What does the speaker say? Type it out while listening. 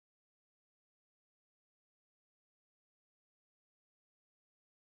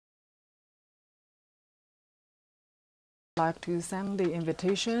like to thank the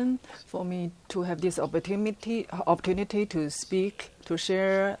invitation for me to have this opportunity to speak, to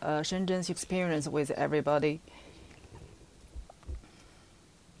share Shenzhen's experience with everybody.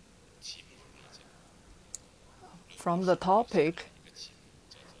 From the topic,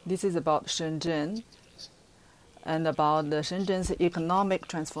 this is about Shenzhen and about the Shenzhen's economic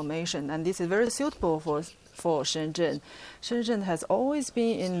transformation, and this is very suitable for Shenzhen. Shenzhen has always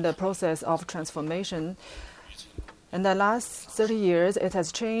been in the process of transformation. In the last 30 years, it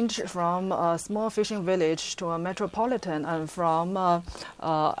has changed from a small fishing village to a metropolitan, and from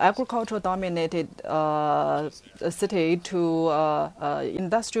agricultural-dominated city to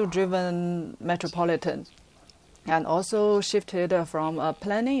industrial-driven metropolitan, and also shifted from a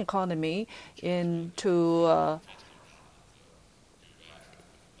planning economy into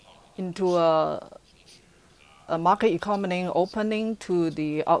a market economy opening to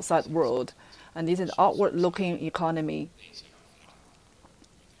the outside world. And this is outward-looking economy.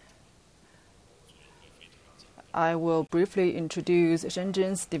 I will briefly introduce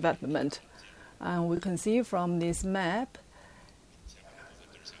Shenzhen's development. And we can see from this map,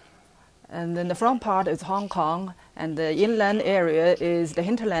 and then the front part is Hong Kong, and the inland area is, the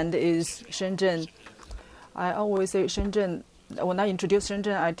hinterland is Shenzhen. I always say Shenzhen, when I introduce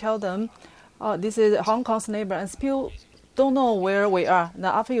Shenzhen, I tell them, oh, this is Hong Kong's neighbor, and still don't know where we are.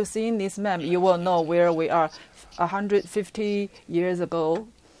 Now, after you've seen this map, you will know where we are. 150 years ago,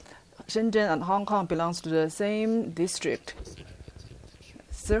 Shenzhen and Hong Kong belongs to the same district.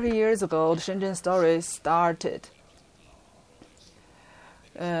 30 years ago, the Shenzhen story started.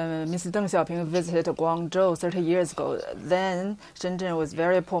 Mr. Deng Xiaoping visited Guangzhou 30 years ago. Then Shenzhen was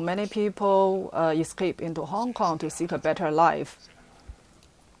very poor. Many people escaped into Hong Kong to seek a better life.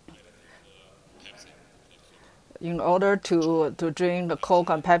 In order to drink Coke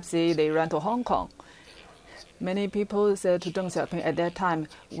and Pepsi, they ran to Hong Kong. Many people said to Deng Xiaoping at that time,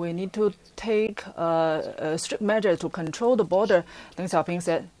 we need to take strict measures to control the border. Deng Xiaoping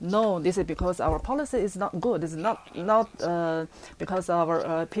said, no, this is because our policy is not good. This is not because of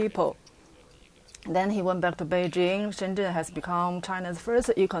our people. Then he went back to Beijing. Shenzhen has become China's first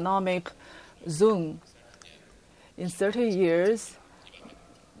economic zone. In 30 years,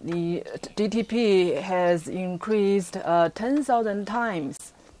 the GDP has increased 10,000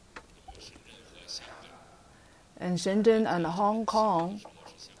 times. And Shenzhen and Hong Kong,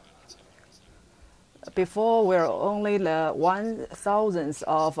 before were only the 1,000th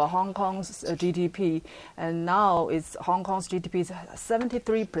of Hong Kong's GDP, and now it's Hong Kong's GDP is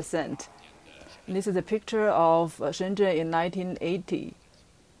 73%. And this is a picture of Shenzhen in 1980.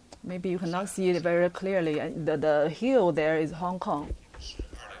 Maybe you cannot see it very clearly. The hill there is Hong Kong.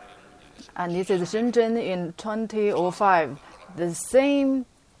 And this is Shenzhen in 2005, the same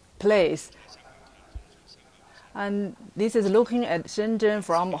place. And this is looking at Shenzhen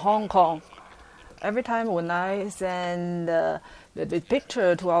from Hong Kong. Every time when I send the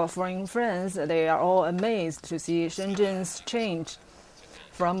picture to our foreign friends, they are all amazed to see Shenzhen's change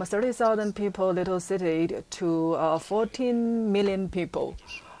from 30,000 people little city to 14 million people.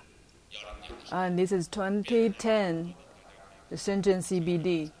 And this is 2010, the Shenzhen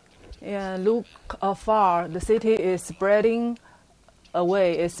CBD. And look afar, the city is spreading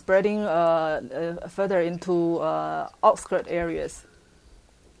away, is spreading further into outskirt areas.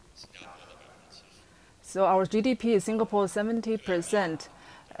 So our GDP in Singapore is 70%,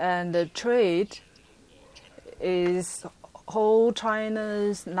 and the trade is whole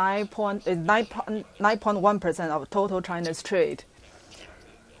China's 9.1% of total China's trade.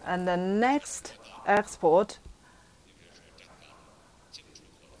 And the next export,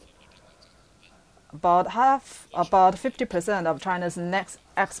 about 50% of China's next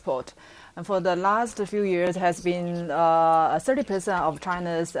export. And for the last few years has been 30% of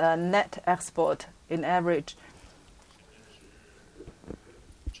China's net export in average.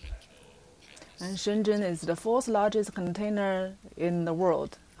 And Shenzhen is the fourth largest container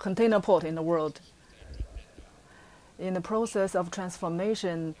port in the world. In the process of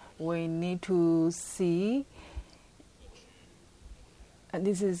transformation, we need to see, and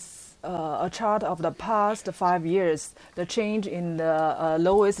this is a chart of the past 5 years, the change in the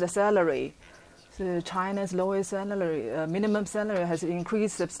lowest salary. So China's lowest salary, minimum salary has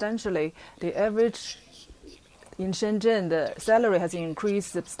increased substantially. The average in Shenzhen, the salary has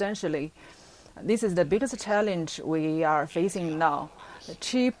increased substantially. This is the biggest challenge we are facing now.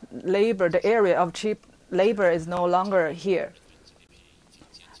 Cheap labor, the area of cheap labor is no longer here.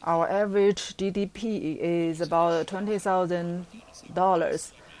 Our average GDP is about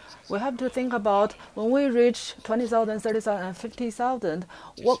 $20,000. We have to think about when we reach 20,000, 30,000, and 50,000,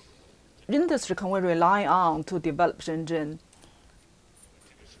 industry can we rely on to develop Shenzhen?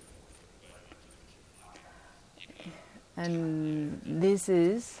 And this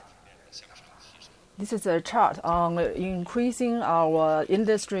is a chart on increasing our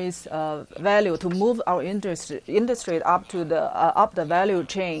industry's value to move our industry up to the value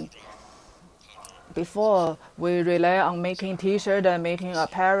chain. Before, we rely on making T-shirts and making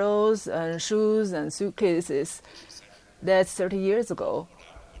apparels and shoes and suitcases. That's 30 years ago.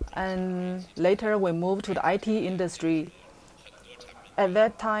 And later, we moved to the IT industry. At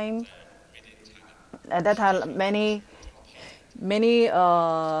that time, many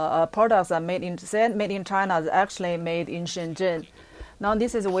products are made in China is actually made in Shenzhen. Now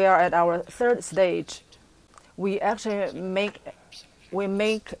this is we are at our third stage. We actually make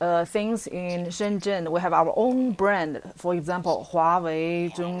things in Shenzhen. We have our own brand. For example,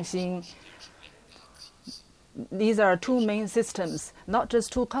 Huawei, Zhongxin. These are two main systems, not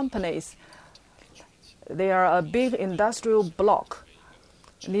just two companies. They are a big industrial block.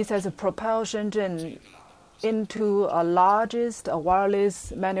 This has propelled Shenzhen into a largest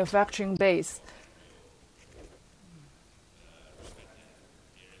wireless manufacturing base.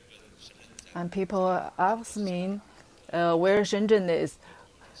 And people ask me where Shenzhen is.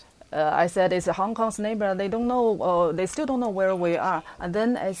 I said it's Hong Kong's neighbor. They don't know. They still don't know where we are. And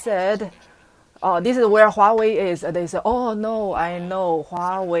then I said, this is where Huawei is. And they said, oh no, I know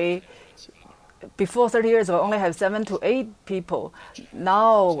Huawei. Before 30 years ago, only had 7 to 8 people.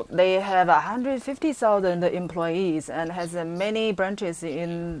 Now they have 150,000 employees and has many branches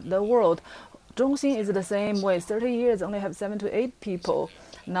in the world. Zhongxin is the same way. 30 years, only have 7 to 8 people.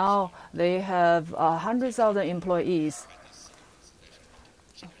 Now they have 100,000 employees.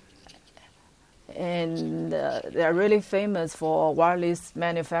 And they are really famous for wireless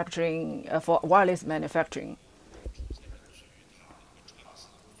manufacturing.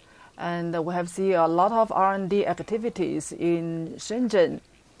 And we have seen a lot of R&D activities in Shenzhen.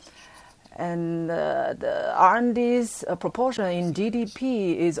 And the R&D's proportion in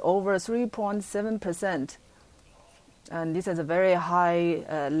GDP is over 3.7%. And this is a very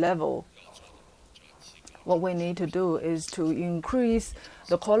high level. What we need to do is to increase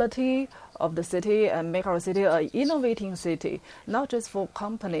the quality of the city and make our city an innovating city, not just for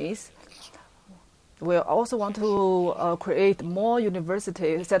companies. We also want to create more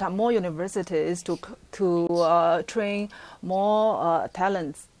universities, set up more universities to train more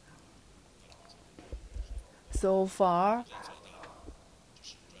talents. So far,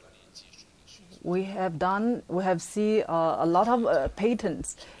 we have seen a lot of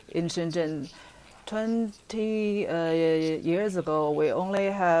patents in Shenzhen. 20 years ago, we only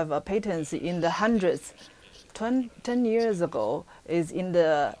have patents in the hundreds. 10 years ago is in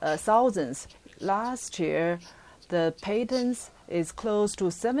the thousands. Last year, the patents is close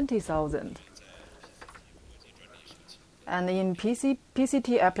to 70,000. And in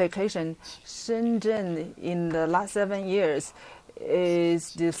PCT application, Shenzhen in the last 7 years it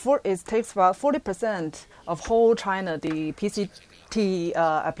takes about 40% of whole China, the PCT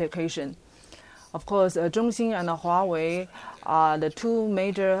application. Of course, Zhongxin and Huawei are the two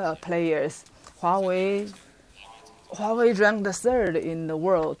major players. Huawei ranked the third in the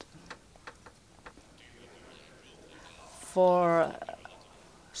world. For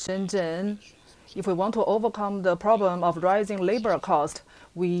Shenzhen, if we want to overcome the problem of rising labor cost,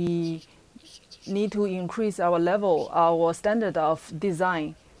 we need to increase our standard of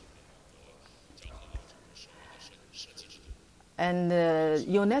design. And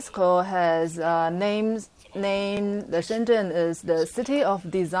UNESCO has named the Shenzhen as the city of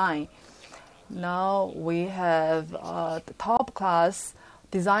design. Now we have the top class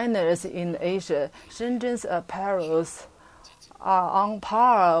designers in Asia. Shenzhen's apparels are on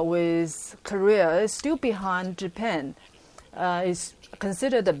par with Korea. It's still behind Japan. It's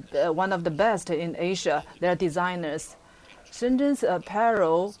considered one of the best in Asia. They're designers. Shenzhen's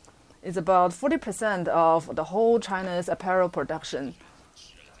apparel is about 40% of the whole China's apparel production.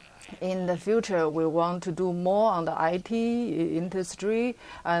 In the future, we want to do more on the IT industry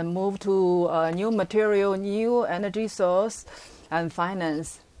and move to new material, new energy source, and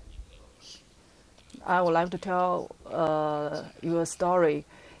finance. I would like to tell you a story.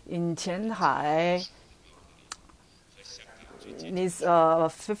 In Qianhai, this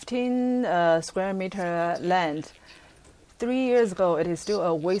 15 square meter land. 3 years ago, it is still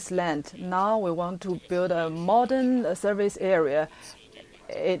a wasteland. Now we want to build a modern service area.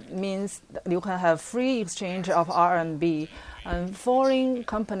 It means you can have free exchange of RMB, and foreign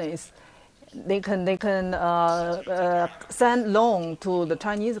companies they can send loan to the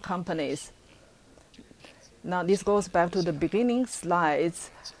Chinese companies. Now this goes back to the beginning slides.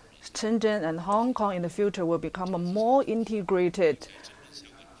 Shenzhen and Hong Kong in the future will become a more integrated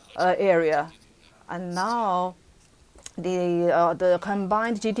area. And now the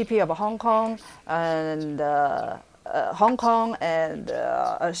combined GDP of Hong Kong and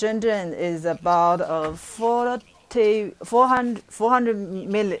Shenzhen is about 400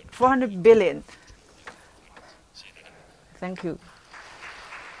 billion. Thank you.